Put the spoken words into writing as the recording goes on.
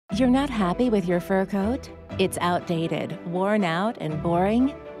You're not happy with your fur coat? It's outdated, worn out, and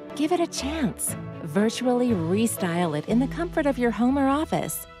boring? Give it a chance. Virtually restyle it in the comfort of your home or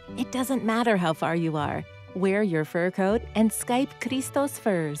office. It doesn't matter how far you are. Wear your fur coat and Skype Christos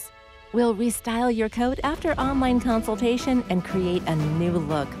Furs. We'll restyle your coat after online consultation and create a new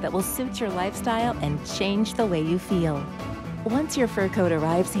look that will suit your lifestyle and change the way you feel. Once your fur coat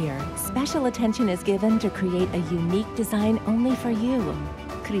arrives here, special attention is given to create a unique design only for you.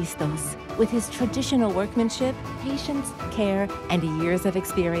 Christos, with his traditional workmanship, patience, care, and years of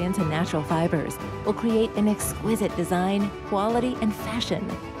experience in natural fibers, will create an exquisite design, quality, and fashion.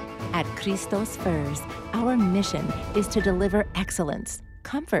 At Christos Furs, our mission is to deliver excellence,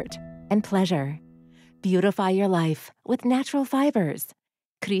 comfort, and pleasure. Beautify your life with natural fibers.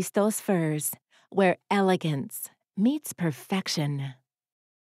 Christos Furs, where elegance meets perfection.